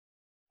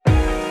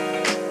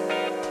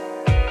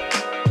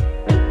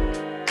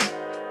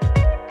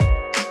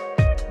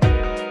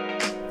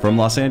From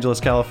Los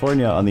Angeles,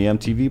 California, on the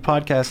MTV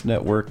Podcast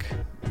Network,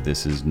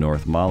 this is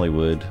North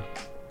Mollywood.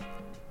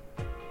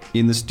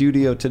 In the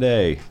studio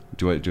today,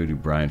 do I do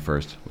Brian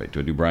first? Wait, do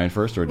I do Brian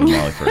first or do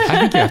Molly first? I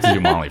think you have to do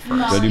Molly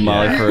first. Do I do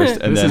Molly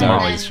first and This then is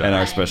Molly's show. and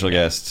our special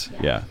guest?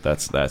 Yeah,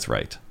 that's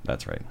right.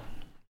 That's right.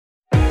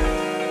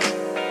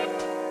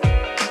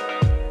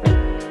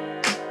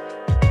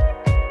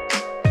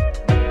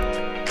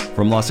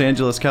 From Los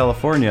Angeles,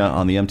 California,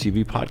 on the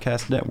MTV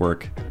Podcast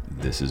Network,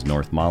 this is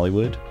North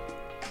Mollywood.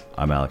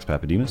 I'm Alex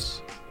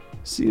Papademus.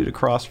 Seated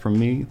across from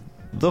me,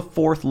 the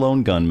fourth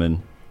lone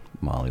gunman,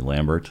 Molly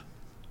Lambert.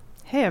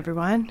 Hey,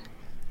 everyone.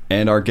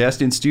 And our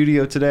guest in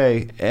studio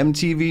today,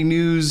 MTV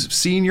News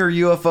senior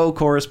UFO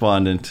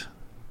correspondent,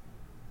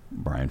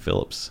 Brian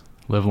Phillips.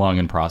 Live long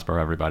and prosper,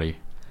 everybody.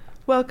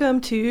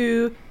 Welcome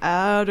to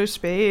outer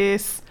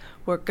space.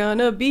 We're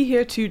gonna be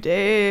here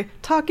today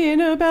talking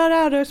about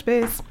outer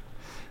space.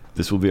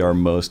 This will be our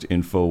most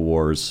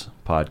InfoWars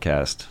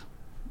podcast.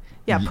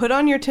 Yeah, put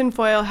on your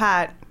tinfoil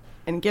hat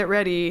and get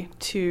ready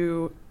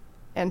to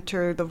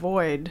enter the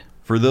void.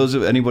 For those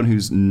of anyone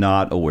who's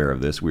not aware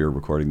of this, we are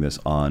recording this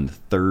on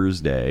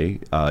Thursday.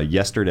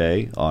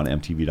 Yesterday on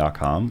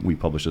MTV.com, we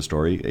published a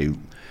story, a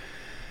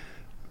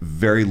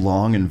very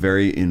long and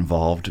very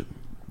involved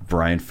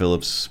Brian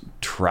Phillips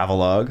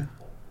travelogue,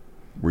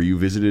 where you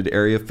visited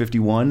Area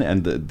 51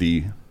 and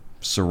the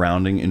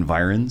surrounding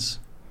environs.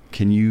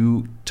 Can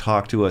you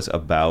talk to us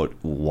about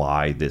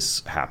why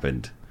this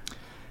happened?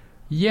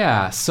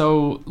 Yeah,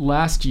 so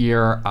last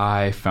year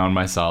I found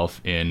myself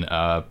in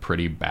a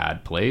pretty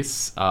bad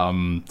place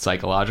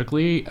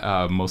psychologically.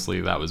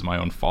 Mostly that was my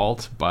own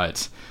fault,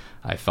 but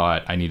I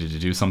thought I needed to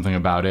do something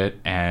about it,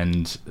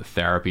 and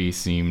therapy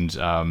seemed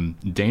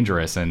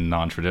dangerous and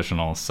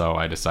non-traditional, so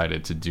I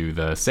decided to do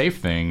the safe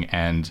thing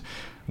and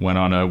went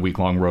on a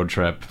week-long road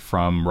trip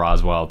from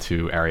Roswell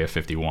to Area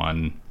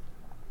 51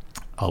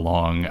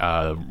 along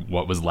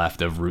what was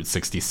left of Route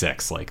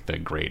 66, like the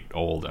great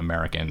old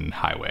American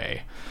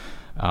highway.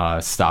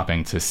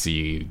 Stopping to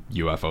see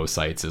UFO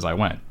sites as I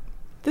went.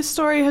 This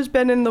story has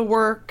been in the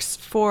works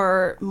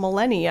for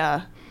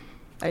millennia,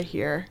 I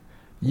hear.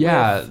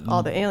 Yeah, With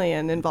all the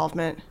alien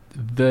involvement.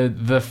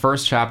 The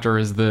first chapter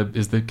is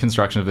the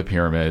construction of the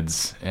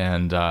pyramids,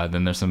 and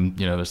then there's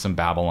some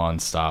Babylon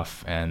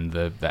stuff, and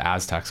the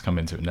Aztecs come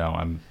into it.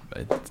 No,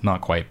 it's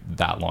not quite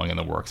that long in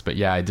the works, but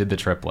yeah, I did the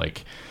trip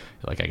like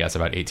I guess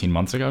about 18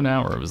 months ago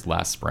now, or it was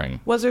last spring.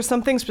 Was there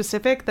something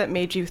specific that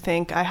made you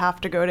think I have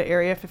to go to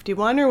Area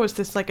 51, or was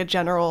this like a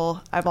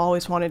general, I've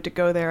always wanted to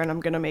go there and I'm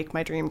going to make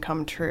my dream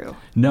come true?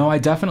 No, I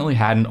definitely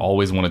hadn't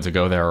always wanted to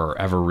go there or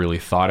ever really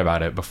thought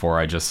about it before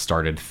I just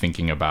started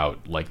thinking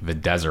about like the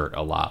desert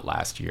a lot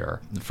last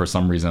year. For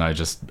some reason, I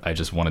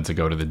just wanted to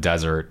go to the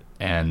desert,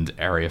 and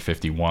Area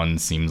 51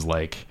 seems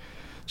like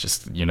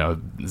just,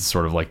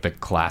 sort of like the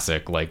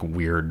classic, like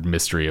weird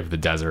mystery of the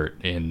desert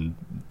in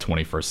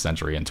 21st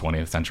century and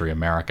 20th century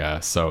America.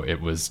 So it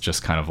was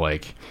just kind of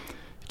like,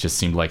 it just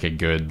seemed like a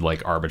good,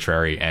 like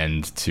arbitrary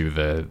end to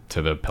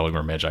the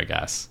pilgrimage, I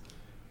guess.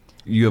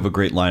 You have a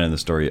great line in the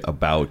story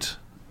about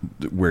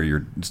where your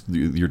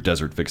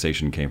desert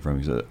fixation came from.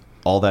 You said,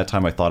 all that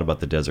time I thought about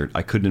the desert.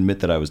 I couldn't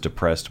admit that I was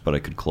depressed, but I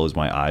could close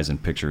my eyes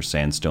and picture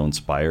sandstone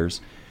spires.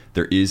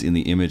 There is in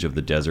the image of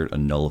the desert a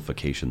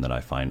nullification that I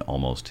find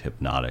almost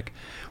hypnotic.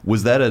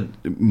 Was that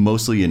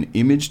mostly an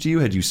image to you?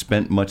 Had you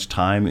spent much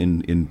time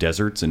in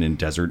deserts and in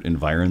desert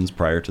environs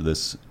prior to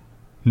this?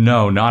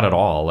 No, not at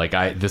all.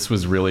 This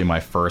was really my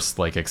first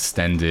like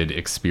extended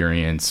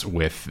experience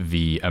with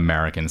the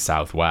American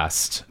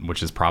Southwest,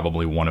 which is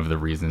probably one of the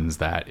reasons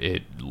that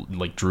it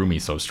like drew me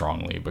so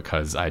strongly,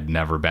 because I'd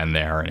never been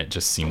there, and it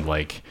just seemed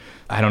like,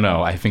 I don't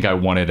know, I think I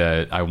wanted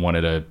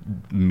a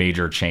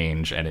major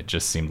change, and it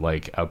just seemed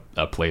like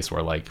a place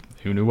where like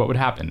who knew what would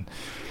happen.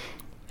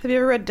 Have you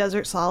ever read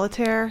Desert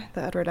Solitaire,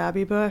 the Edward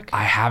Abbey book?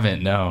 I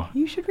haven't, no.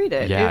 You should read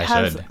it. Yeah, it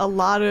has should. a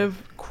lot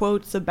of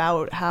quotes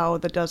about how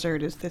the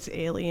desert is this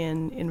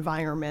alien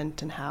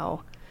environment and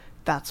how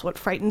that's what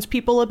frightens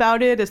people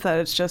about it, is that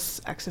it's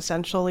just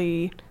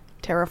existentially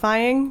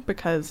terrifying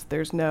because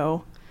there's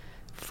no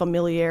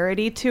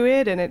familiarity to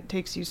it, and it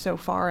takes you so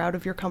far out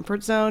of your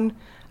comfort zone.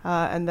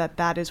 And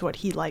that is what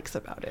he likes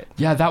about it.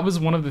 Yeah, that was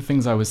one of the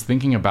things I was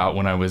thinking about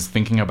when I was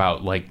thinking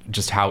about like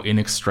just how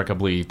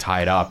inextricably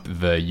tied up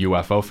the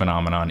UFO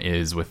phenomenon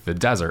is with the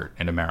desert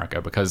in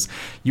America, because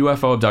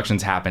UFO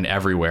abductions happen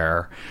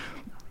everywhere.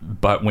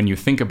 But when you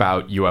think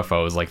about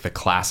UFOs, like the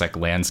classic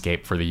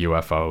landscape for the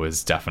UFO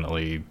is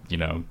definitely,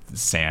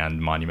 sand,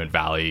 Monument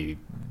Valley,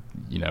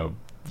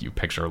 you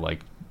picture like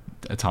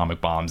atomic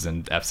bombs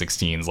and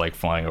F-16s like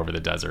flying over the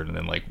desert, and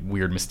then like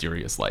weird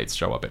mysterious lights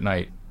show up at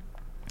night.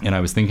 And I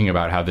was thinking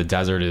about how the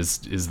desert is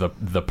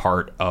the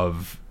part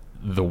of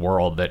the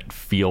world that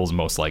feels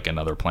most like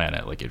another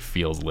planet. Like it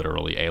feels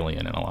literally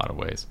alien in a lot of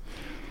ways.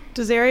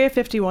 Does Area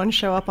 51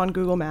 show up on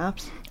Google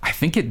Maps? I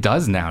think it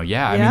does now.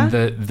 Yeah. I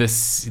mean, the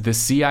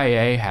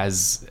CIA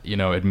has,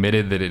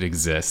 admitted that it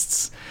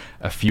exists.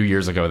 a few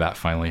years ago that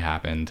finally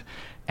happened.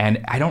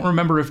 And I don't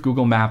remember if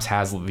Google Maps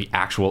has the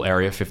actual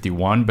Area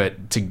 51,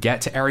 but to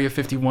get to Area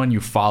 51, you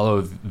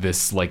follow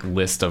this like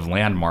list of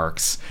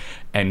landmarks,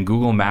 and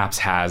Google Maps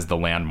has the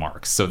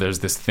landmarks. So there's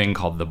this thing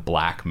called the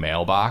black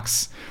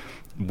mailbox,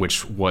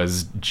 which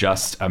was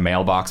just a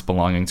mailbox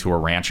belonging to a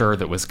rancher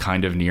that was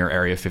kind of near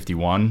Area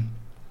 51.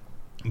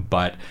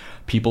 But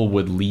people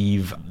would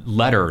leave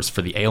letters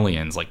for the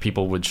aliens. Like,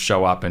 people would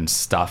show up and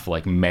stuff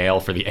like mail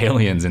for the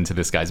aliens into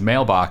this guy's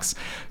mailbox.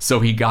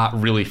 So he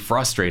got really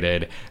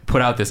frustrated,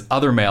 put out this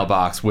other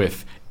mailbox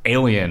with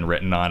alien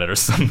written on it or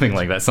something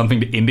like that,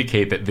 something to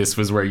indicate that this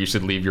was where you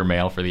should leave your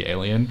mail for the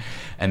alien.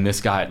 And this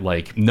guy,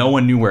 like, no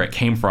one knew where it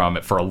came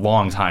from for a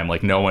long time.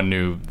 Like, no one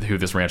knew who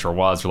this rancher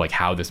was or like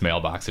how this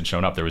mailbox had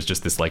shown up. There was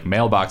just this like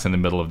mailbox in the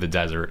middle of the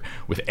desert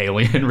with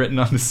alien written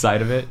on the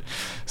side of it.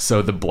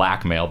 So the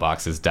black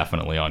mailbox is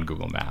definitely on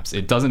Google Maps.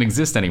 It doesn't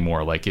exist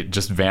anymore. Like, it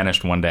just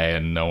vanished one day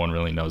and no one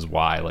really knows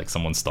why. Like,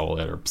 someone stole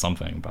it or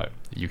something, but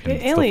you can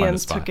still find a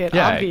spot. Took it,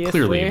 yeah, obviously.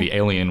 Clearly the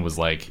alien was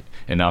like,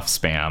 enough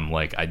spam.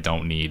 Like, I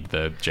don't need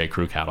the J.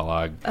 Crew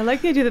catalog. I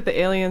like the idea that the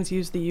aliens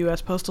use the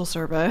U.S. Postal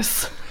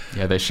Service.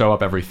 Yeah, they show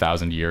up every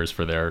 1,000 years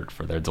for their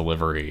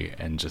delivery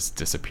and just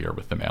disappear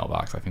with the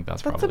mailbox. I think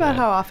that's probably about it.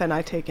 how often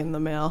I take in the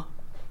mail,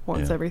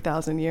 once every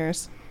 1,000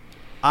 years.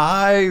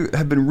 I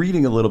have been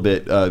reading a little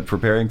bit,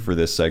 preparing for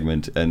this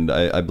segment, and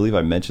I believe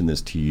I mentioned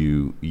this to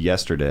you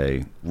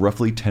yesterday.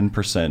 Roughly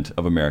 10%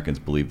 of Americans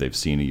believe they've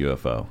seen a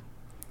UFO.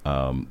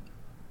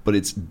 But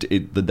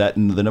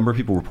the number of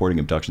people reporting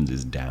abductions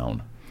is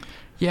down.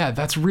 Yeah,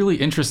 that's really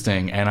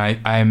interesting. And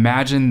I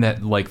imagine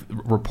that like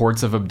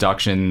reports of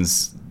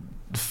abductions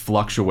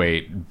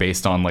fluctuate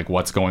based on like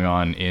what's going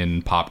on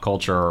in pop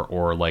culture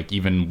or like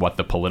even what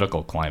the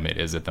political climate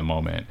is at the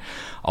moment.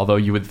 Although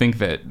you would think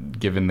that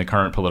given the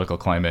current political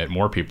climate,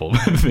 more people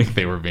would think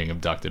they were being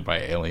abducted by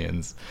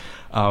aliens.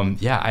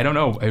 Yeah, I don't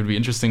know. It would be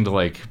interesting to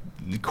like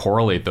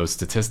correlate those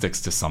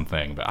statistics to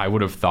something. But I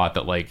would have thought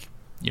that like,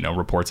 you know,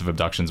 reports of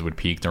abductions would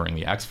peak during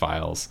the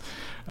X-Files.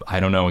 I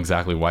don't know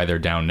exactly why they're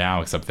down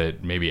now, except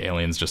that maybe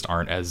aliens just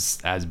aren't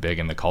as big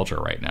in the culture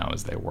right now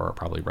as they were.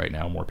 Probably right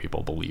now more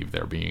people believe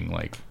they're being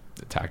like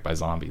attacked by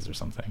zombies or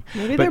something.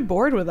 Maybe they're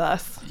bored with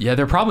us. Yeah,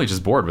 they're probably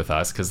just bored with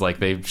us because like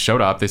they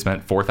showed up, they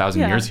spent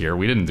 4,000 years here.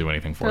 We didn't do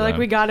anything for them. They're like,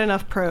 we got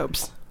enough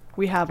probes.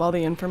 We have all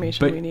the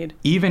information we need.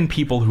 Even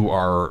people who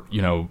are,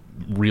 you know,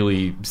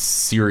 really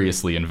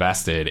seriously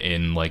invested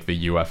in like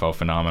the UFO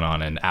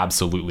phenomenon and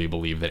absolutely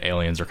believe that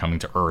aliens are coming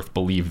to Earth,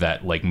 believe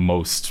that like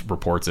most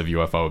reports of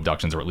UFO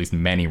abductions, or at least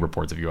many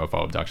reports of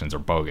UFO abductions, are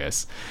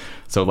bogus.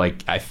 So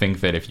like, I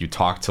think that if you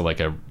talk to like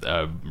a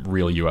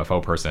real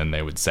UFO person,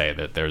 they would say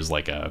that there's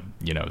like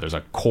there's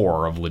a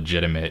core of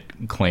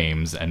legitimate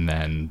claims and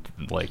then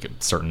like a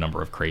certain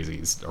number of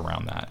crazies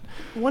around that.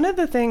 One of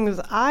the things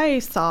I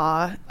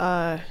saw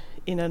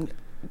in a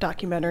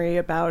documentary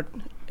about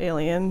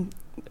alien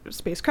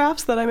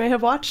spacecrafts that I may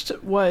have watched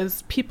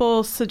was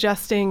people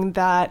suggesting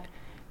that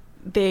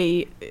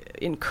they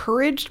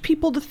encouraged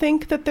people to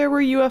think that there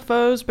were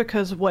UFOs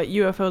because what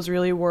UFOs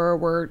really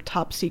were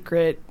top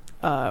secret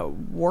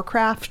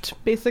warcraft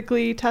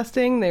basically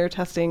testing. They were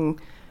testing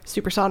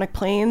supersonic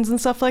planes and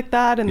stuff like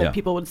that, and then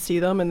people would see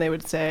them and they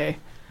would say,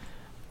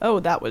 oh,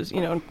 that was,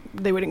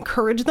 they would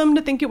encourage them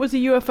to think it was a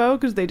UFO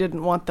because they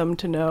didn't want them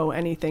to know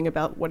anything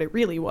about what it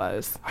really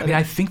was. I mean,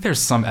 I think there's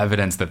some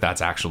evidence that that's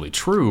actually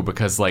true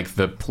because, like,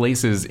 the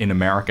places in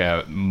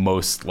America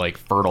most, like,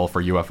 fertile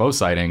for UFO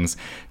sightings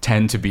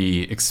tend to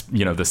be,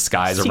 the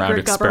skies Secret around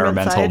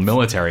experimental sites.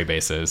 Military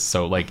bases.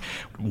 So, like,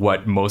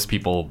 what most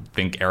people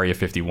think Area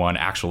 51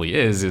 actually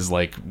is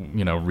like,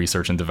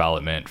 research and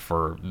development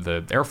for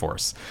the Air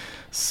Force.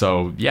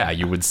 So, yeah,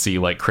 you would see,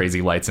 like,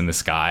 crazy lights in the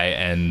sky,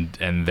 and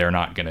they're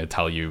not going to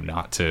tell you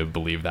not to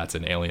believe that's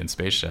an alien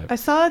spaceship. I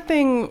saw a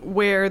thing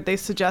where they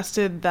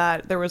suggested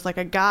that there was, like,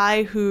 a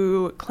guy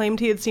who claimed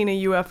he had seen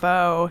a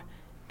UFO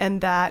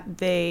and that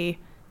they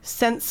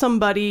sent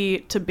somebody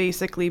to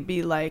basically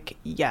be like,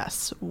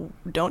 yes,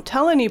 don't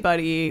tell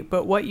anybody,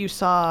 but what you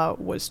saw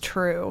was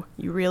true.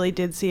 You really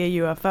did see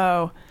a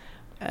UFO.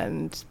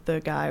 And the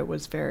guy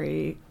was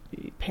very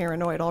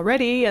paranoid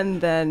already,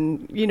 and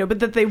then but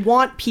that they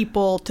want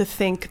people to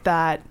think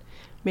that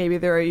maybe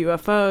there are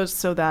UFOs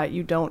so that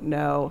you don't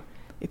know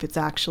if it's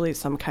actually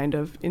some kind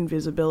of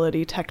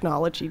invisibility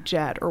technology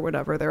jet or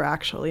whatever they're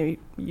actually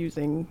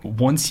using.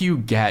 Once you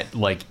get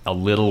like a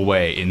little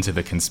way into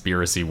the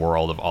conspiracy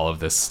world of all of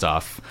this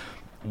stuff,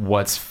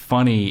 what's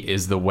funny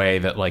is the way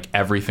that like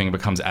everything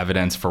becomes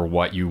evidence for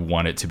what you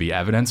want it to be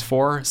evidence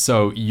for.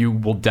 So you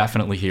will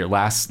definitely hear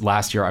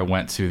last year I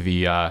went to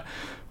the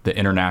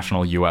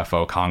International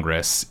UFO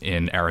Congress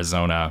in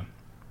Arizona,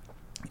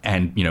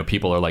 and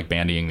people are like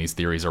bandying these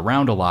theories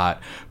around a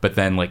lot, but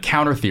then like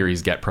counter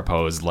theories get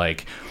proposed,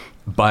 like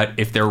But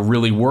if there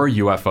really were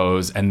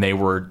UFOs and they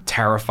were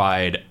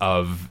terrified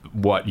of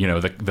what,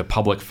 the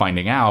public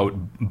finding out,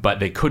 but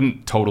they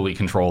couldn't totally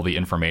control the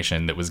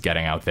information that was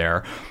getting out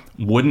there,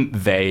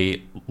 wouldn't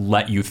they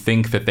let you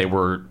think that they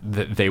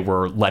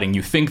were letting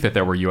you think that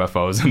there were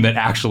UFOs and that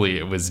actually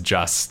it was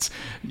just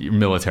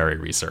military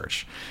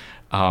research?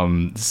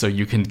 So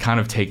you can kind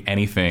of take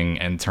anything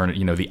and turn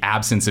it, the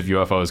absence of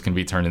UFOs can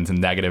be turned into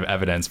negative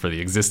evidence for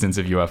the existence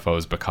of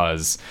UFOs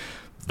because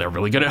they're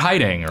really good at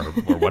hiding or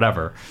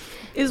whatever.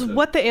 Is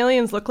what the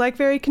aliens look like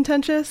very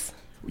contentious?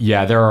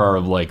 Yeah, there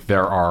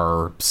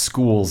are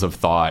schools of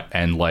thought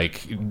and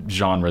like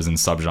genres and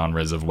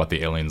subgenres of what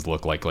the aliens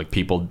look like. Like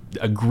people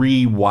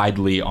agree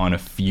widely on a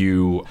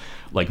few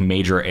like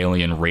major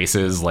alien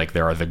races. Like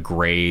there are the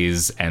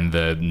Greys and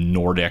the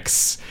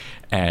Nordics.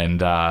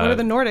 And what are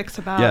the Nordics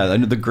about? Yeah,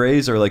 the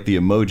Greys are like the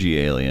emoji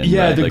alien.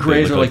 Yeah, right? the like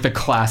Greys are like the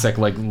classic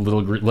like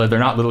they're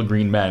not little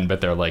green men, but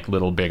they're like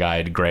little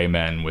big-eyed gray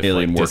men with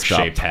alien like workshop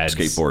disc-shaped heads.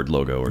 Skateboard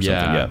logo or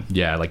something.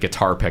 Yeah, like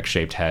guitar pick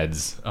shaped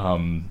heads.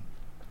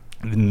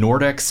 The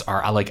Nordics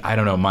are like, I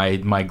don't know,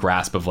 my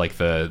grasp of like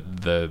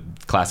the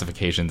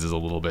classifications is a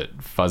little bit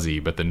fuzzy,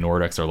 but the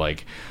Nordics are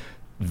like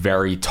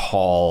very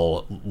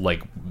tall,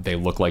 like they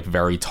look like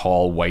very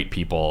tall white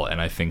people, and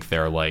I think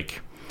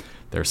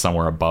they're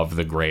somewhere above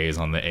the Greys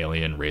on the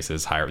alien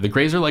races higher. The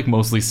Greys are like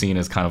mostly seen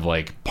as kind of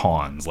like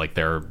pawns, like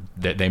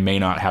they may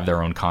not have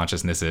their own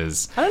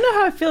consciousnesses. I don't know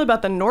how I feel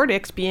about the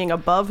Nordics being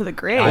above the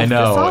Greys. I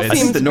know. I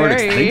think the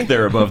Nordics think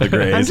they're above the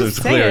Greys. I'm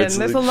just saying,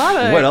 there's a lot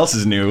of what else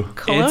is new?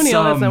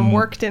 Colonialism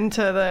worked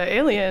into the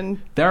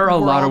alien. There are a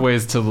lot of world.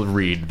 ways to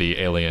read the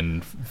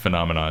alien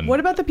phenomenon. What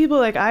about the people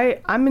like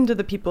I'm into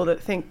the people that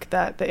think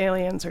that the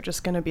aliens are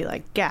just going to be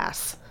like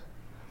gas,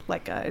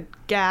 like a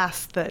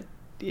gas that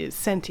is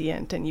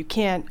sentient, and you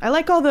can't. I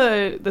like all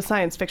the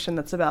science fiction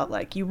that's about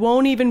like you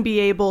won't even be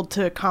able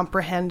to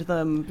comprehend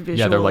them visually.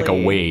 Yeah, they're like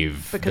a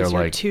wave because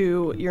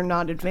they're you're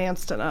not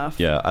advanced enough.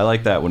 Yeah, I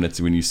like that when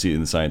you see it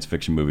in the science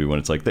fiction movie when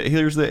it's like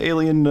here's the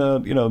alien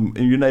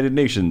United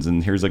Nations,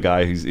 and here's a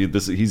guy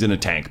he's in a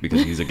tank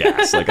because he's a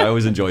gas. Like I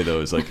always enjoy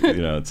those. Like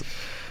it's.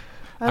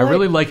 I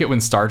really like it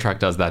when Star Trek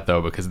does that, though,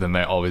 because then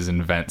they always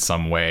invent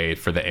some way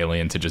for the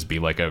alien to just be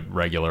like a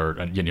regular,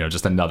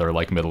 just another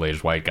like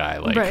middle-aged white guy.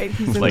 Like, right,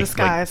 he's in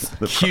disguise.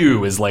 Like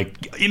Q is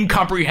like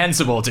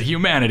incomprehensible to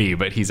humanity,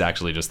 but he's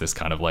actually just this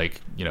kind of like,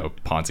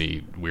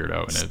 Ponzi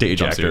weirdo. In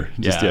Stage a actor.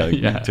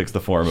 He takes the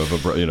form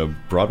of a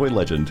Broadway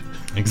legend.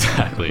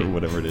 Exactly. Or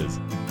whatever it is.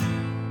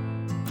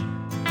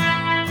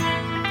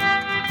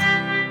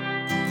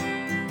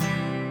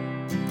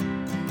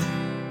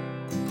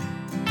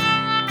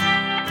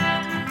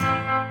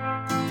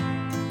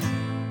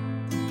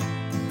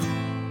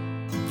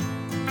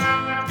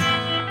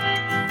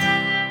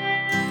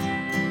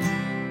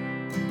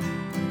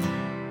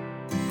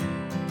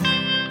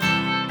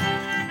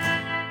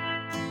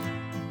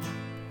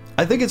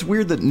 I think it's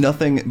weird that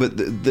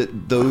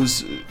that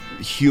those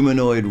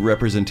humanoid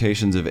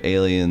representations of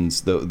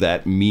aliens,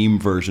 that meme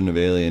version of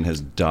Alien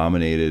has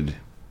dominated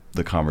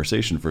the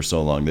conversation for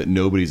so long that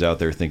nobody's out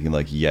there thinking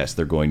like, yes,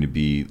 they're going to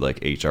be like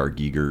H.R.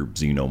 Giger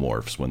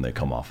xenomorphs when they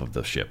come off of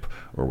the ship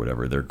or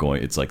whatever. They're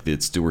going. It's like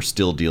we're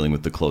still dealing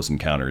with the close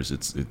encounters.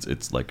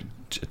 It's like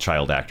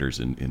child actors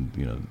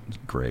in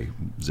gray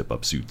zip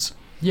up suits.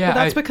 Yeah, but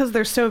that's because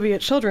they're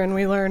Soviet children.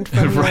 We learned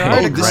from the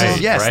article.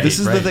 This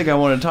is the thing I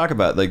want to talk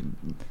about. Like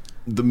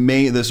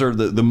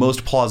the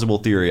most plausible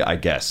theory, I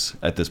guess,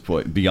 at this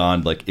point,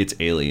 beyond like it's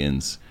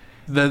aliens.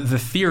 The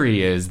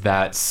theory is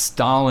that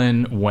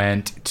Stalin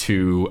went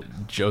to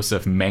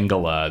Joseph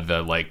Mengele,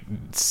 the like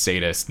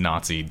sadist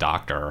Nazi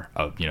doctor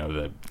of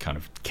the kind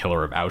of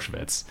killer of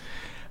Auschwitz,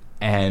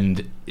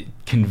 and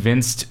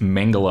convinced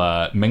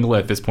Mengele. Mengele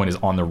at this point is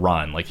on the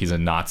run, like he's a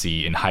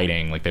Nazi in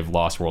hiding, like they've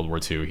lost World War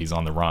II. He's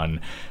on the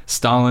run.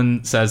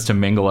 Stalin says to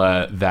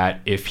Mengele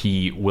that if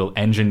he will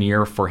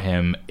engineer for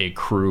him a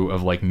crew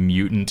of like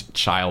mutant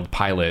child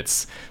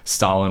pilots,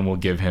 Stalin will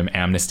give him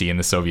amnesty in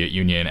the Soviet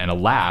Union and a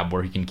lab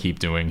where he can keep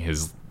doing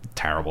his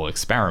terrible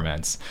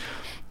experiments.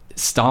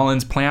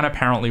 Stalin's plan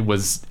apparently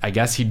was, I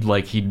guess he'd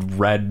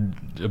read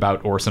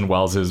about Orson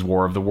Welles'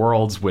 War of the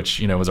Worlds, which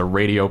was a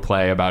radio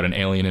play about an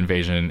alien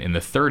invasion in the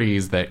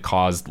 30s that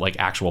caused like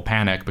actual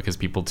panic because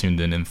people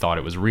tuned in and thought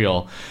it was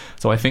real.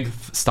 So I think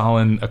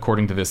Stalin,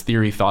 according to this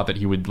theory, thought that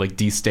he would like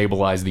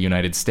destabilize the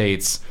United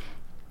States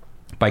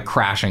by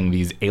crashing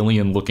these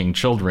alien-looking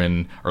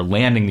children or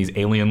landing these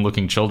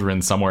alien-looking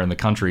children somewhere in the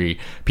country.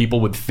 People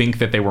would think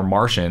that they were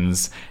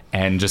Martians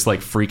and just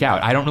like freak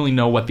out. I don't really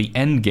know what the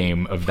end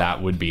game of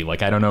that would be.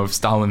 Like, I don't know if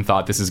Stalin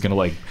thought this is going to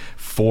like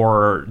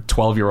 4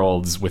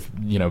 12-year-olds with,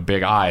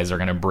 big eyes are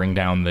going to bring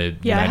down the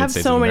United States of America. I have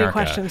so many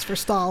questions for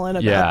Stalin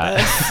about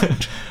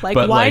this. Like,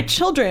 but why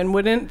children?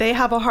 Wouldn't they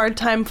have a hard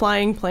time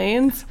flying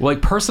planes? Well,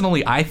 like,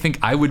 personally, I think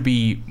I would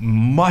be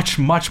much,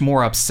 much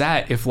more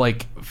upset if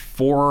like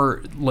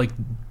 4 like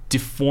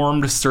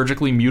deformed,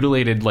 surgically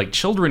mutilated like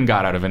children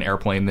got out of an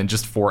airplane than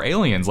just 4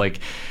 aliens. Like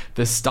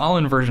the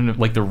Stalin version of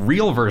like the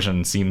real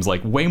version seems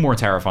like way more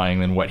terrifying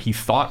than what he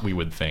thought we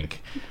would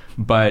think.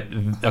 But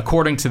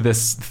according to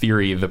this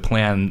theory, the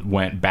plan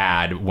went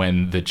bad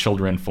when the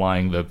children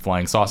flying the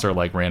flying saucer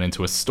like ran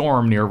into a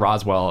storm near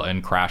Roswell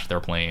and crashed their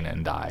plane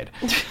and died.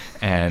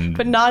 And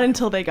But not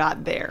until they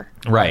got there.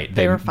 right,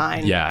 They were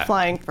fine. Yeah,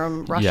 Flying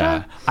from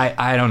Russia. Yeah,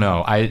 I don't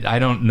know. I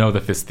don't know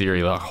that this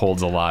theory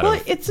holds a lot. Well,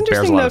 of it's bears a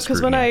interesting lot though, of because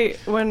scrutiny.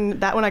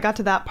 when I got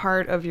to that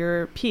part of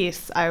your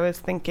piece, I was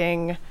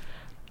thinking,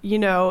 you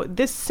know,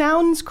 this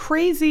sounds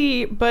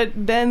crazy, but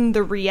then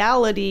the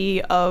reality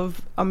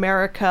of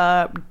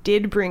America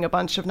did bring a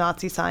bunch of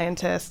Nazi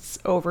scientists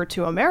over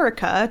to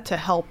America to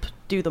help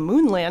do the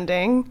moon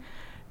landing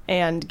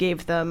and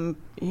gave them,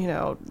 you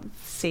know,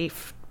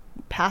 safe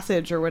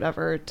passage or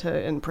whatever to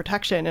and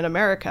protection in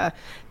America.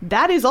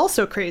 That is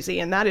also crazy,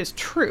 and that is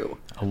true.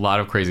 A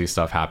lot of crazy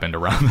stuff happened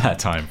around that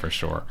time for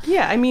sure.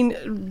 Yeah, I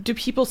mean, do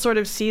people sort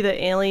of see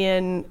the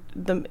alien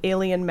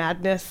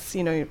madness?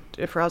 You know,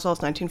 if Roswell's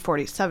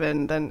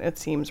 1947, then it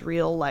seems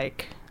real,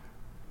 like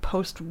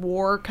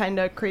post-war kind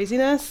of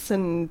craziness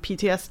and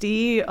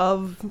PTSD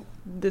of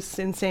this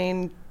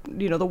insane.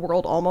 You know, the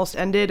world almost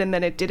ended and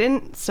then it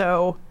didn't.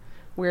 So,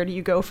 where do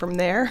you go from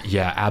there?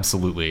 Yeah,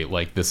 absolutely.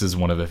 Like, this is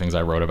one of the things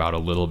I wrote about a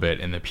little bit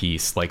in the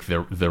piece, like the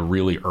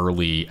really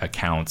early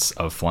accounts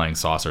of flying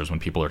saucers when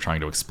people are trying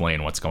to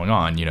explain what's going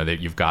on. You know, that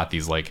you've got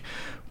these like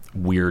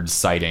weird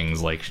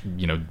sightings, like,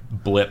 you know,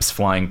 blips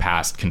flying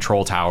past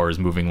control towers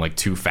moving like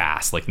too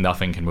fast, like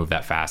nothing can move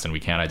that fast and we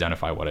can't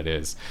identify what it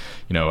is.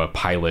 You know, a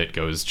pilot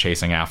goes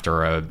chasing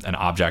after an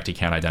object he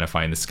can't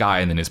identify in the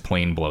sky and then his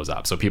plane blows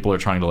up. So people are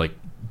trying to like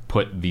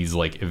put these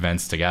like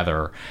events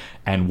together,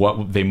 and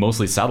what they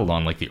mostly settled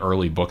on, like the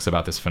early books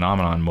about this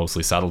phenomenon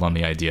mostly settled on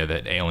the idea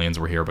that aliens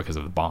were here because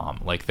of the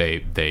bomb. Like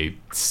they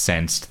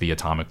sensed the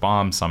atomic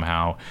bomb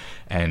somehow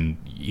and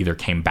either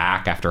came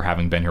back after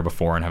having been here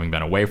before and having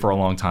been away for a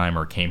long time,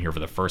 or came here for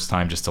the first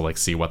time just to like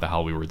see what the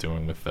hell we were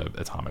doing with the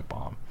atomic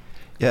bomb.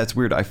 Yeah, it's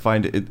weird. I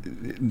find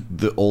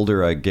the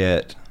older I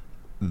get,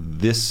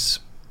 this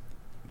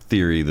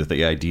theory that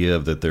the idea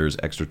of that there's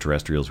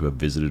extraterrestrials who have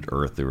visited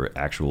Earth, there were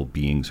actual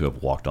beings who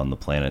have walked on the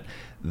planet,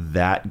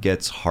 that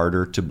gets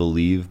harder to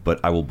believe, but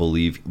I will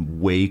believe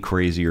way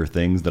crazier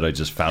things that I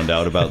just found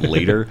out about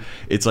later.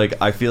 It's like,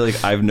 I feel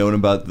like I've known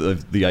about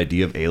the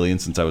idea of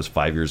aliens since I was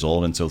 5 years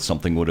old, and so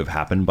something would have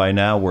happened by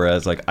now,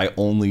 whereas like I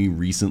only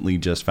recently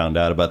just found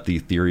out about the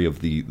theory of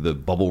the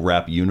bubble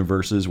wrap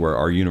universes, where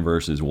our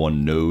universe is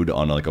one node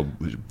on like a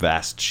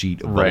vast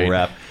sheet of bubble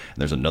wrap, and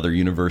there's another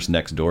universe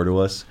next door to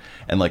us,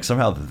 and like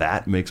somehow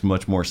that makes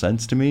much more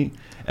sense to me.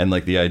 And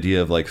like the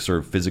idea of like sort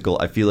of physical,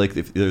 I feel like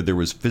if there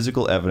was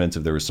physical evidence,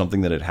 if there was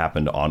something that had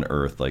happened on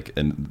Earth, like,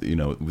 and you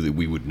know,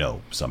 we would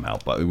know somehow,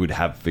 but we would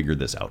have figured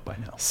this out by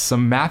now.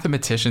 Some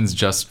mathematicians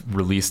just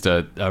released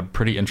a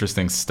pretty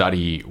interesting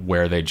study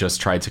where they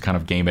just tried to kind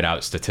of game it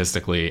out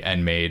statistically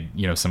and made,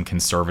 you know, some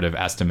conservative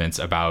estimates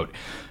about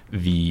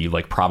the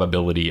like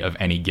probability of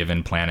any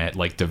given planet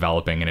like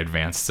developing an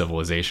advanced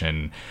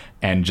civilization.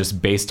 And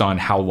just based on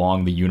how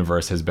long the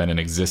universe has been in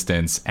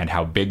existence and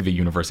how big the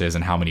universe is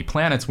and how many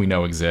planets we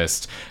know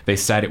exist, they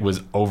said it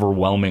was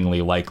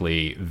overwhelmingly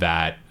likely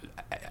that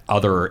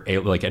other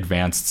like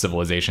advanced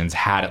civilizations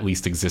had at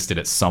least existed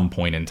at some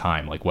point in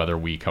time. Like whether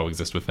we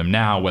coexist with them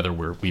now, whether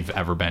we've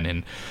ever been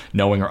in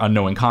knowing or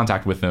unknowing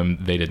contact with them,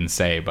 they didn't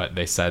say, but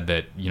they said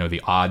that, you know,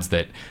 the odds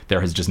that there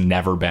has just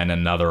never been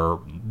another,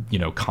 you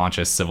know,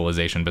 conscious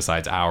civilization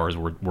besides ours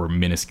were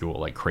minuscule,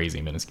 like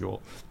crazy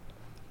minuscule.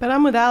 But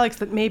I'm with Alex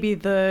that maybe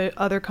the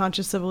other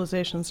conscious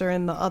civilizations are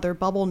in the other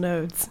bubble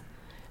nodes.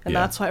 And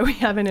that's why we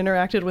haven't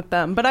interacted with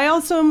them. But I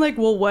also am like,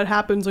 well, what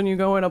happens when you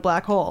go in a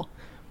black hole?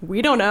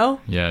 We don't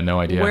know. Yeah, no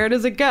idea. Where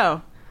does it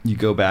go? You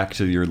go back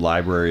to your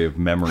library of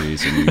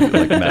memories and you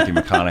like Matthew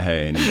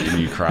McConaughey and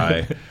you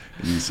cry.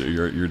 And so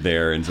you're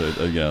there, and so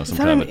you know, some is that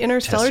kind an of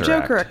interstellar tesseract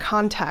joke or a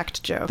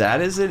contact joke? That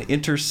is an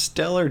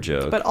interstellar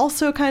joke. But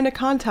also kind of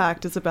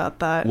Contact is about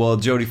that. Well,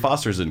 Jodie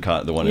Foster's the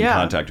one in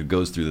Contact who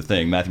goes through the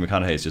thing. Matthew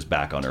McConaughey is just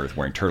back on Earth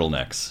wearing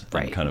turtlenecks.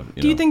 Right. And kind of,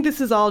 Do you think this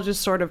is all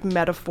just sort of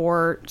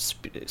metaphor,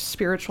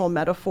 spiritual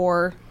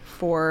metaphor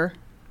for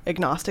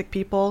agnostic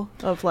people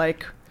of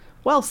like,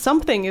 well,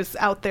 something is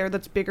out there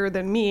that's bigger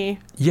than me.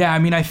 Yeah, I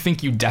mean, I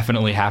think you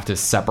definitely have to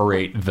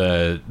separate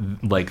the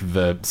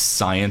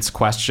science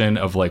question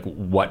of like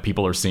what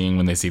people are seeing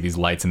when they see these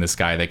lights in the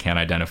sky they can't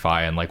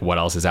identify and like what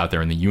else is out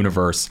there in the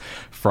universe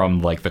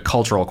from like the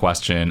cultural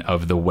question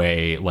of the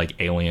way like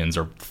aliens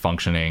are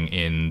functioning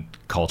in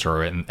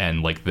culture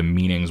and like the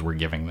meanings we're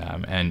giving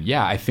them. And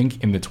yeah, I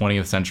think in the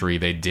 20th century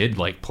they did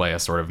like play a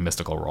sort of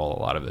mystical role a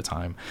lot of the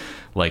time.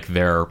 Like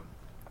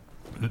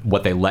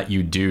what they let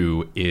you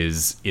do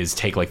is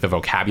take like the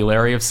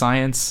vocabulary of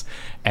science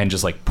and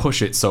just like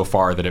push it so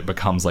far that it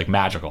becomes like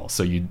magical.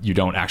 So you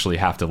don't actually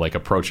have to like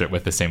approach it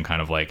with the same kind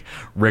of like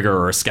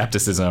rigor or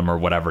skepticism or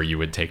whatever you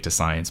would take to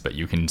science, but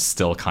you can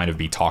still kind of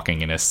be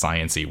talking in a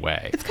science-y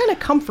way. It's kind of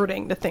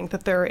comforting to think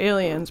that there are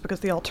aliens,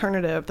 because the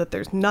alternative that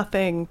there's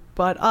nothing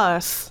but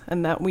us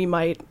and that we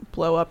might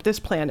blow up this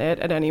planet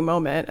at any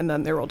moment and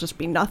then there will just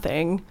be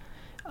nothing.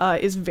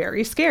 is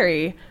very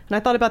scary. And I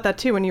thought about that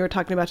too when you were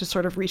talking about just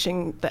sort of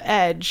reaching the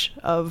edge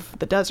of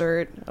the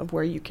desert, of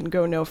where you can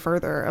go no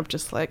further, of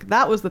just like,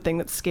 that was the thing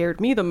that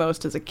scared me the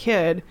most as a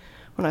kid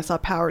when I saw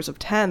Powers of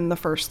 10 the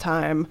first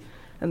time,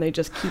 and they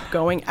just keep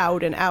going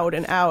out and out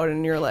and out,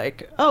 and you're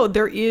like, oh,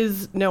 there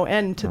is no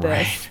end to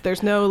this. Right.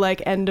 There's no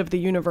like end of the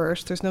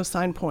universe. There's no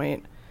sign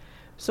point.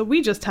 So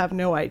we just have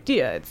no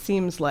idea. It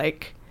seems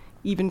like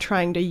even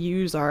trying to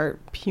use our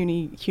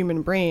puny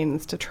human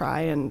brains to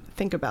try and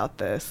think about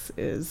this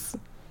is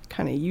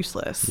kind of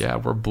useless. Yeah,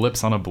 we're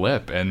blips on a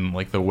blip, and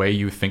like the way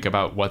you think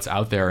about what's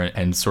out there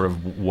and sort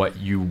of what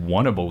you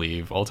want to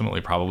believe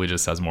ultimately probably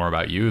just says more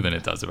about you than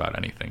it does about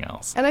anything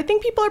else. And I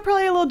think people are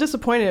probably a little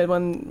disappointed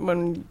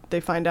when they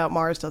find out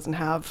Mars doesn't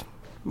have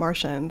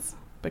Martians,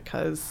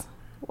 because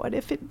what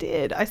if it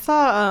did? I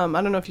saw,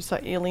 I don't know if you saw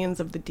Aliens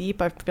of the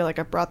Deep. I feel like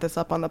I've brought this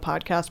up on the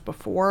podcast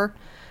before,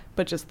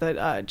 but just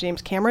that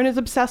James Cameron is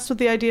obsessed with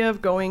the idea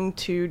of going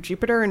to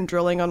Jupiter and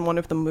drilling on one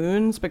of the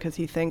moons, because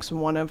he thinks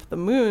one of the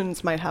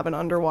moons might have an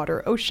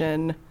underwater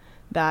ocean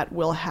that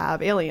will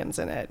have aliens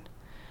in it.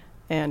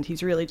 And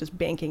he's really just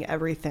banking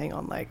everything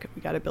on, like,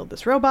 we got to build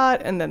this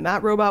robot, and then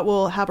that robot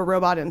will have a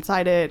robot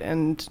inside it,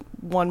 and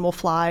one will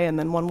fly, and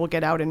then one will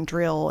get out and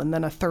drill, and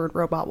then a third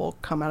robot will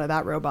come out of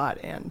that robot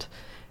and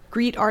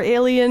greet our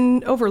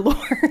alien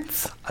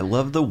overlords. I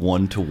love the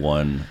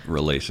one-to-one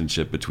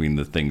relationship between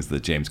the things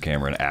that James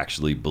Cameron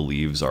actually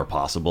believes are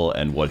possible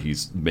and what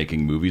he's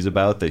making movies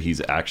about, that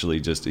he's actually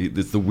just,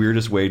 it's the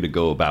weirdest way to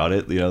go about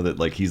it, you know, that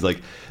like he's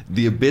like,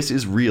 the abyss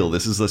is real.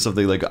 This is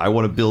something like, I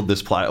want to build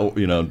this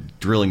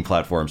drilling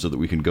platform so that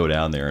we can go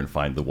down there and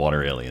find the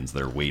water aliens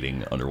that are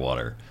waiting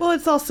underwater. Well,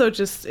 it's also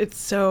just, it's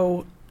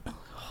so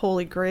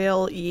holy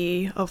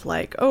grail-y of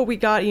like, oh, we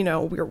got,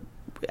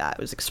 it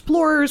was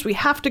explorers, we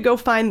have to go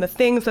find the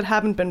things that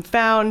haven't been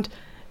found,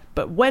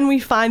 but when we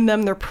find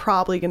them, they're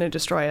probably going to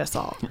destroy us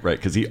all. Right,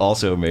 because he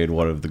also made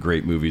one of the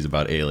great movies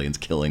about aliens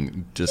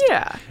killing, just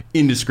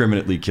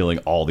indiscriminately killing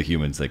all the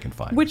humans they can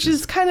find. Which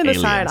is kind of the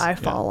aliens. side I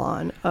fall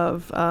on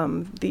of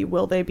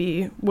will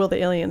the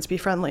aliens be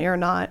friendly or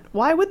not?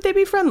 Why would they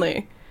be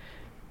friendly?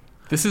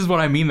 This is what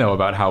I mean, though,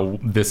 about how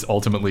this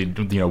ultimately,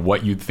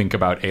 what you think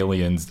about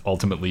aliens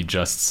ultimately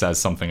just says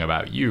something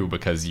about you,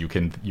 because you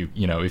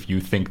if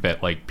you think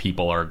that like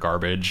people are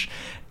garbage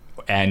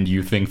and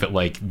you think that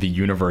like the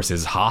universe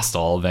is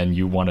hostile, then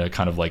you want to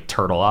kind of like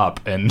turtle up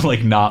and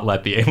like not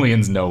let the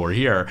aliens know we're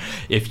here.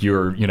 If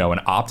you're, an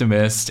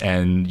optimist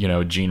and,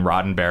 Gene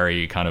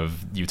Roddenberry kind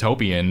of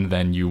utopian,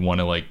 then you want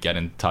to like get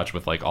in touch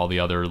with like all the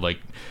other like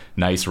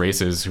nice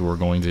races who are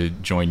going to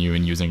join you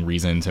in using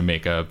reason to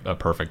make a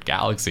perfect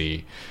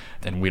galaxy.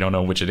 And we don't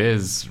know which it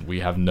is.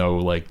 We have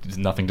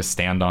nothing to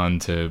stand on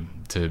to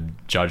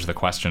judge the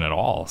question at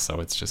all.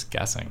 So it's just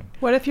guessing.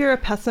 What if you're a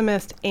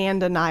pessimist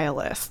and a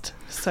nihilist?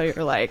 So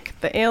you're like,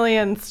 the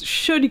aliens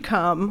should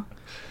come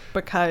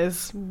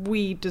because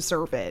we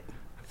deserve it.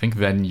 I think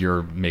then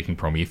you're making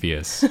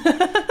Prometheus.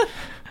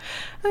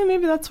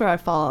 Maybe that's where I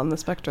fall on the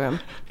spectrum.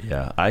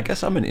 Yeah, I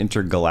guess I'm an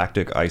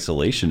intergalactic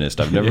isolationist.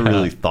 I've never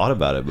really thought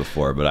about it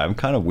before, but I'm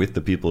kind of with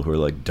the people who are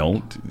like,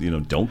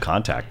 don't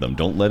contact them.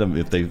 Don't let them,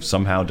 if they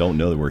somehow don't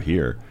know that we're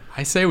here.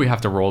 I say we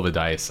have to roll the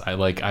dice.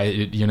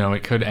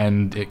 It could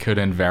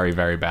end very,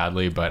 very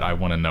badly, but I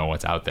want to know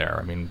what's out there.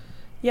 I mean,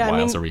 why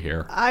else are we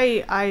here?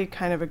 I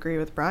kind of agree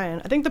with Brian.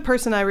 I think the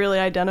person I really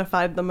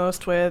identified the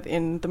most with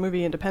in the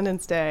movie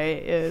Independence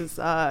Day is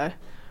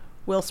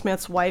Will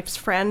Smith's wife's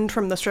friend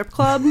from the strip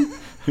club.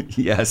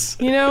 Yes.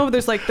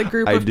 There's like the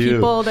group of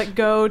people that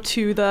go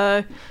to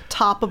the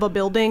top of a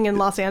building in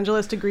Los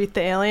Angeles to greet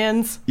the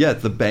aliens. Yeah,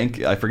 it's the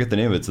bank. I forget the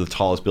name of it. It's the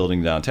tallest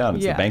building downtown.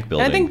 It's the bank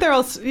building. And I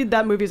think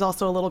that movie's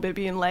also a little bit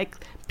being like,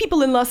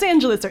 people in Los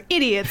Angeles are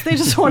idiots. They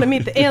just want to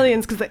meet the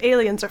aliens because the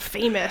aliens are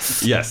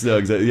famous. Yes, no,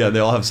 exactly. Yeah, they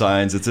all have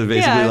signs. It's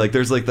basically like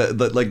there's like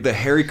the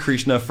Hare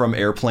Krishna from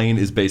Airplane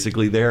is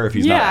basically there if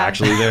he's not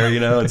actually there.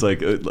 It's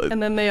like.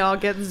 And then they all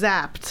get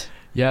zapped.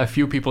 Yeah, a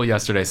few people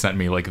yesterday sent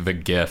me like the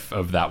GIF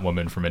of that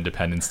woman from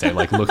Independence Day,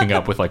 like looking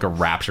up with like a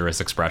rapturous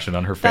expression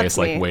on her face,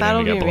 like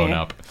waiting to get blown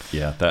up.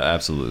 Yeah, that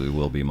absolutely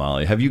will be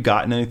Molly. Have you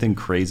gotten anything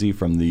crazy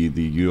from the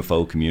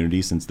UFO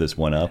community since this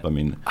went up? I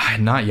mean,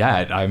 not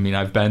yet. I mean,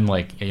 I've been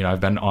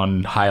I've been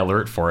on high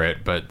alert for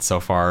it, but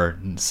so far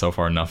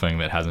nothing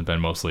that hasn't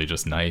been mostly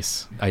just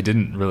nice. I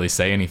didn't really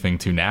say anything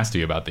too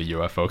nasty about the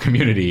UFO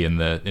community in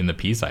the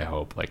piece. I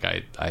hope. Like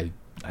I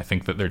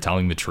think that they're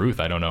telling the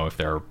truth. I don't know if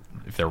they're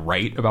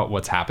right about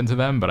what's happened to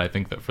them, but I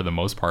think that for the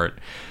most part,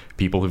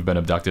 people who've been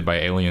abducted by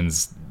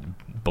aliens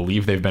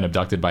believe they've been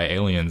abducted by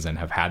aliens and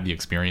have had the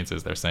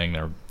experiences they're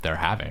saying they're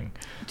having.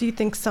 Do you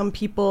think some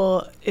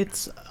people,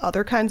 it's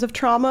other kinds of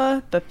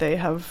trauma that they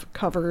have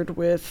covered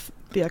with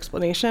the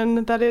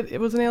explanation that it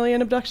was an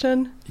alien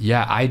abduction?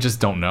 Yeah, I just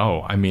don't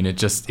know. I mean,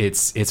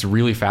 it's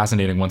really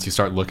fascinating once you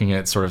start looking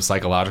at sort of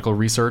psychological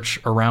research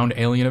around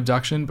alien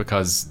abduction,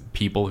 because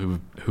people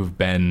who've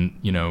been,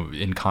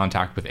 in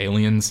contact with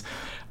aliens,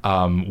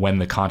 when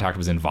the contact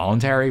was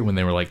involuntary, when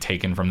they were like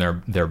taken from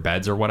their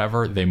beds or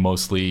whatever, they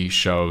mostly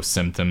show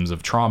symptoms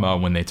of trauma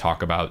when they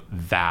talk about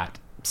that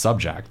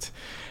subject.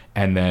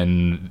 And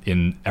then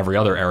in every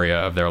other area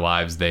of their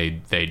lives,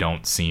 they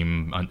don't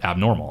seem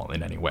abnormal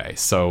in any way.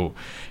 So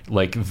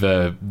like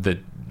the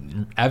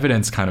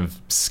evidence kind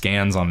of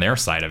scans on their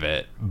side of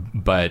it,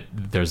 but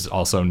there's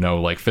also no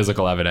like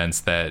physical evidence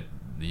that,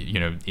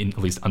 at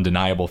least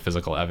undeniable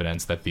physical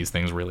evidence that these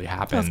things really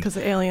happen. That's because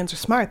the aliens are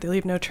smart. They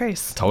leave no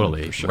trace.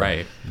 Totally. For sure.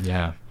 Right.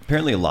 Yeah.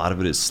 Apparently a lot of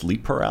it is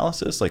sleep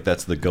paralysis. Like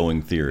that's the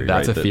going theory.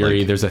 That's right? a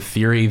theory. There's a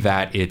theory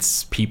that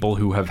it's people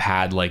who have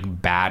had like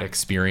bad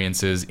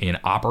experiences in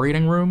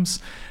operating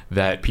rooms,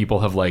 that people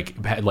have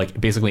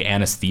had basically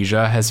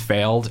anesthesia has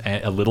failed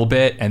a little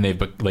bit, and they've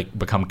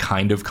become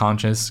kind of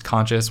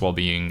conscious while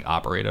being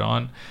operated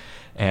on.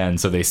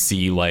 And so they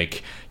see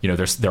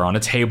they're on a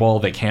table,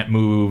 they can't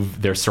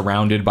move, they're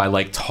surrounded by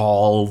like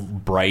tall,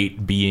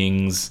 bright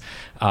beings.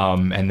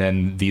 And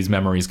then these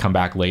memories come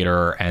back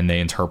later and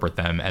they interpret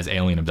them as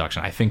alien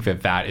abduction. I think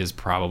that is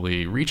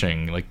probably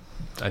reaching,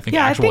 I think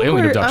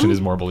alien abduction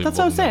is more believable. That's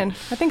what I'm saying.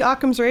 I think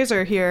Occam's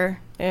razor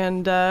here,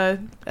 and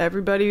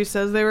everybody who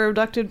says they were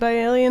abducted by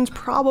aliens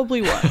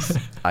probably was.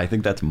 I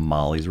think that's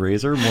Molly's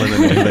razor more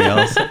than anything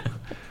else.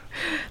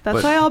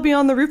 That's why I'll be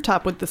on the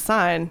rooftop with the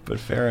sign. But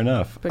fair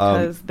enough.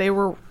 Because they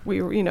were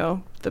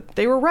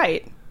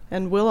right.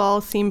 And we'll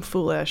all seem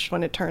foolish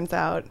when it turns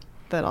out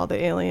that all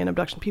the alien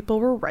abduction people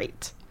were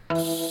right.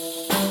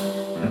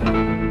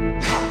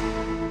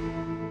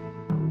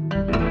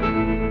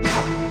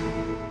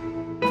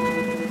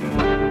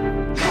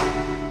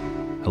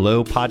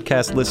 Hello,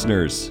 podcast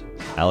listeners.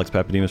 Alex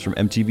Papademos from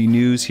MTV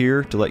News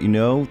here to let you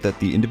know that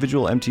the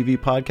individual MTV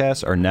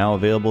podcasts are now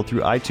available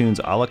through iTunes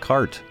a la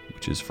carte,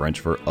 which is French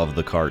for of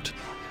the cart.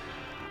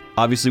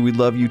 Obviously, we'd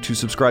love you to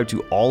subscribe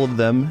to all of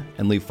them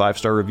and leave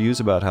 5-star reviews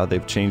about how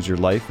they've changed your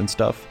life and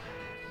stuff.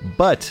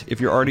 But if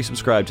you're already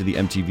subscribed to the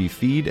MTV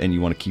feed and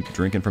you want to keep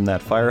drinking from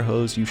that fire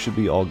hose, you should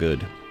be all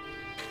good.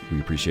 We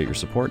appreciate your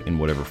support in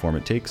whatever form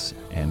it takes,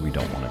 and we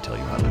don't want to tell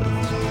you how to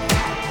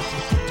live.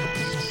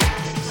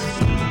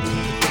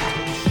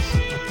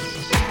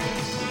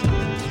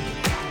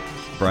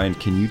 Brian,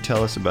 can you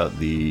tell us about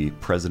the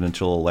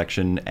presidential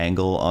election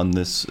angle on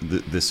this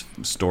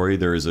story?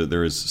 There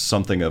is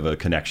something of a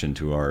connection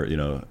to our,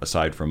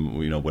 aside from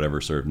whatever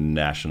sort of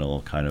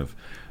national kind of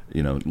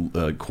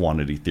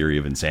quantity theory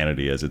of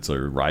insanity as it's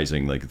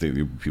rising. Like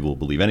people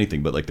believe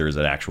anything, but there is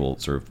an actual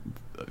sort of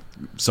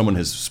someone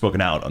has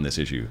spoken out on this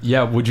issue.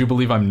 Yeah, would you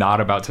believe I'm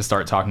not about to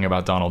start talking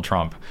about Donald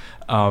Trump?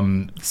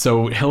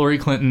 So Hillary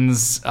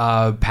Clinton's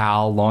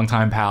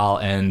longtime pal,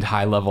 and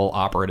high-level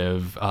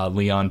operative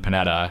Leon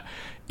Panetta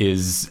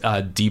is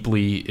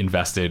deeply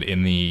invested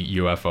in the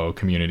UFO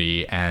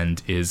community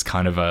and is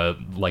kind of a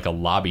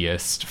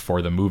lobbyist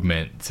for the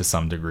movement to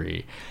some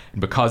degree.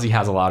 And because he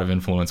has a lot of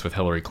influence with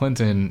Hillary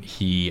Clinton,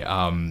 he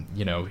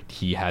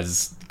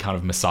has kind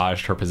of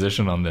massaged her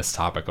position on this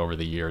topic over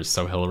the years.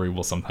 So Hillary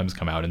will sometimes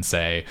come out and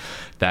say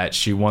that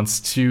she wants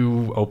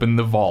to open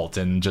the vault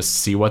and just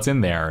see what's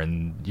in there.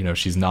 And,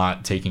 she's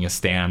not taking a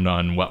stand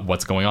on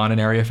what's going on in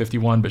Area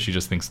 51, but she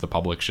just thinks the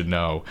public should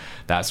know,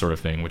 that sort of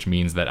thing, which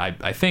means that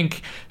I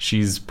think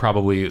she's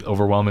probably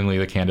overwhelmingly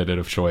the candidate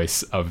of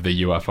choice of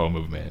the UFO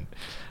movement.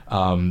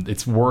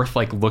 It's worth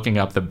looking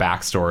up the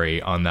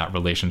backstory on that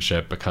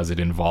relationship because it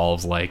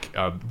involves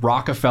a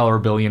Rockefeller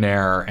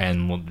billionaire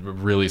and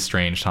really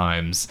strange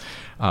times.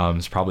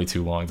 It's probably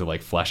too long to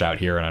flesh out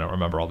here, and I don't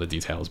remember all the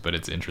details, but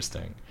it's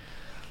interesting.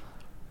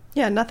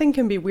 Yeah, nothing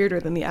can be weirder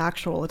than the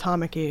actual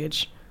atomic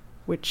age,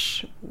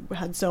 which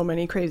had so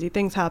many crazy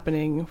things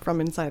happening from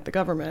inside the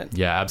government.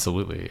 Yeah,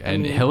 absolutely.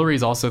 And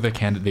Hillary's also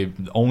the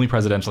only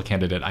presidential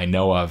candidate I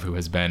know of who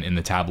has been in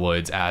the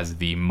tabloids as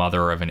the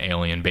mother of an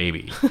alien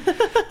baby.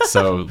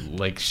 So,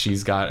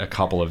 she's got a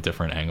couple of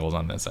different angles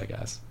on this, I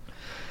guess.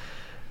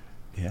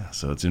 Yeah,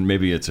 so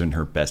maybe it's in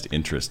her best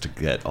interest to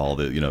get all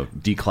the,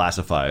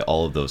 declassify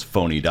all of those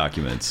phony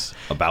documents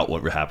about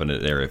what happened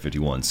at Area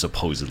 51,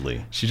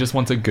 supposedly. She just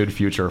wants a good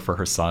future for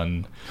her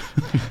son.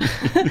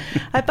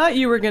 I thought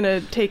you were going to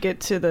take it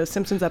to the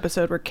Simpsons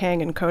episode where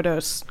Kang and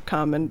Kodos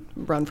come and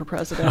run for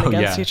president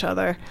against each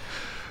other.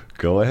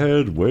 Go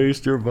ahead,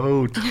 waste your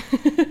vote.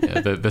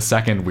 Yeah, the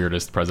second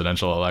weirdest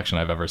presidential election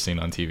I've ever seen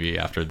on TV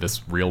after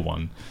this real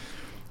one.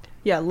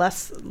 Yeah,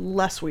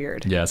 less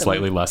weird. Yeah,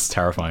 slightly less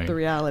terrifying. The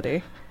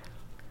reality.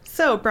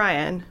 So,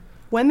 Brian,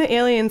 when the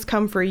aliens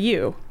come for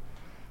you,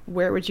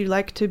 where would you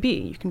like to be?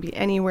 You can be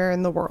anywhere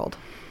in the world.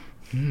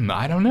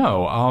 I don't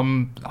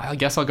know. I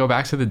guess I'll go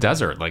back to the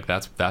desert.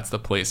 That's the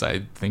place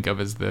I think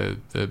of as the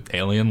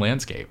alien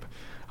landscape.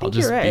 I'll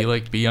just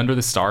be under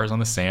the stars on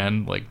the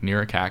sand,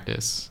 near a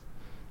cactus.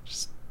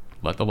 Just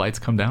let the lights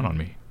come down on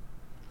me.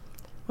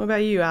 What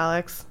about you,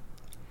 Alex?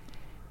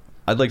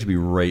 I'd like to be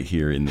right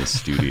here in this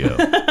studio,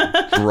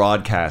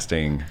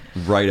 broadcasting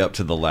right up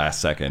to the last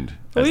second.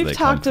 We've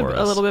talked a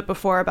little bit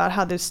before about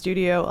how this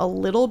studio a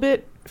little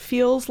bit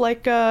feels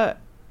like a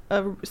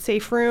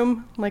safe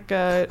room, like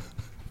a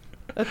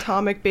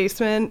atomic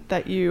basement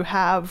that you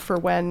have for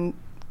when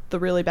the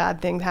really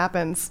bad thing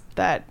happens,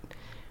 that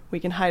we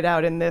can hide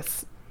out in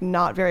this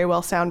not very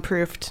well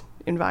soundproofed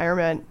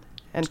environment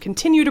and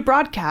continue to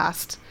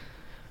broadcast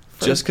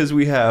Just because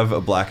we have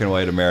a black and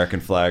white American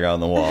flag on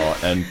the wall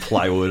and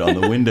plywood on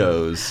the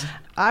windows.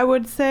 I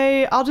would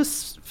say I'll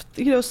just,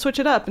 switch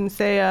it up and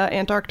say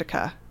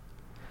Antarctica.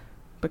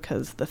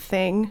 Because the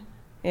thing,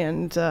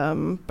 and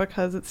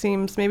because it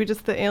seems maybe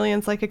just the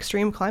aliens like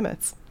extreme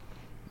climates.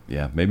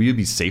 Yeah, maybe you'd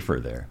be safer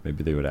there.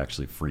 Maybe they would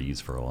actually freeze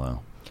for a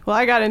while. Well,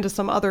 I got into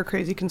some other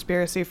crazy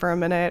conspiracy for a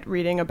minute,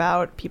 reading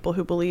about people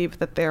who believe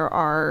that there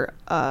are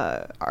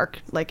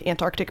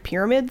Antarctic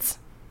pyramids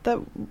that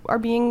are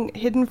being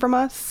hidden from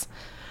us.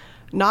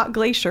 Not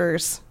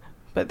glaciers,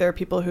 but there are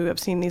people who have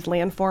seen these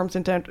landforms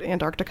in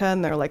Antarctica,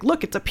 and they're like,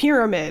 look, it's a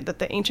pyramid that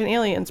the ancient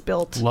aliens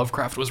built.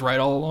 Lovecraft was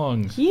right all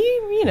along. He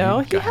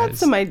had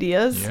some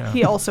ideas. Yeah.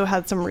 He also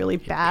had some really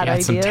bad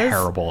ideas. Some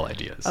terrible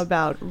ideas.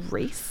 About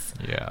race.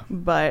 Yeah.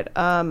 But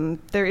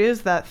there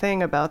is that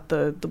thing about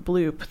the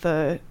bloop,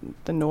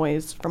 the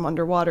noise from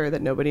underwater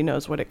that nobody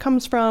knows what it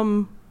comes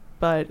from.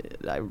 But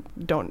I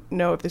don't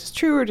know if this is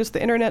true or just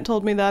the internet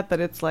told me that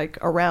it's like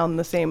around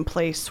the same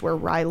place where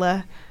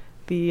Ryla,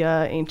 the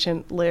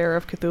ancient lair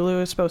of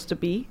Cthulhu, is supposed to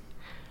be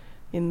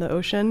in the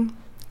ocean,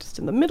 just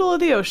in the middle of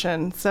the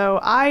ocean. So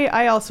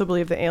I also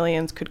believe the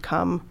aliens could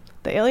come.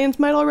 The aliens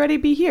might already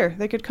be here.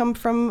 They could come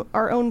from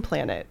our own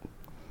planet.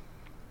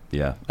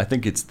 Yeah, I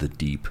think it's the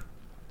deep.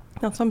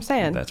 That's what I'm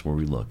saying. That's where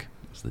we look.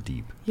 It's the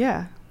deep.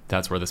 Yeah.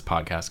 That's where this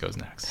podcast goes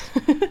next.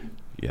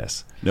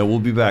 Yes. No, we'll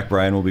be back,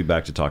 Brian. We'll be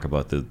back to talk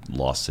about the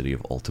lost city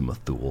of Ultima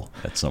Thule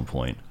at some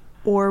point.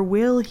 Or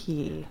will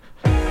he?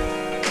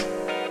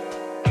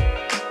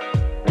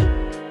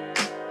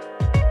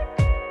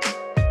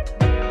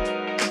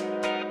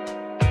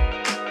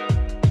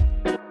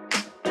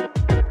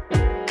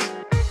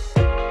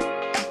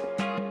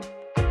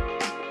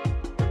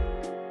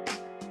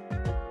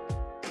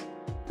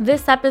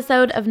 This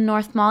episode of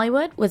North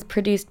Mollywood was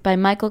produced by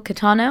Michael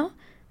Catano,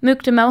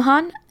 Mukta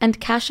Mohan,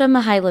 and Kasia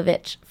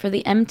Mihailovich for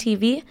the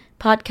MTV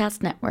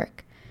Podcast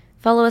Network.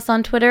 Follow us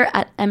on Twitter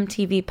at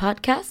MTV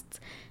Podcasts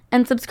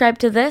and subscribe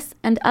to this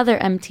and other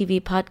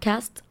MTV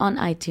podcasts on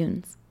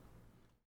iTunes.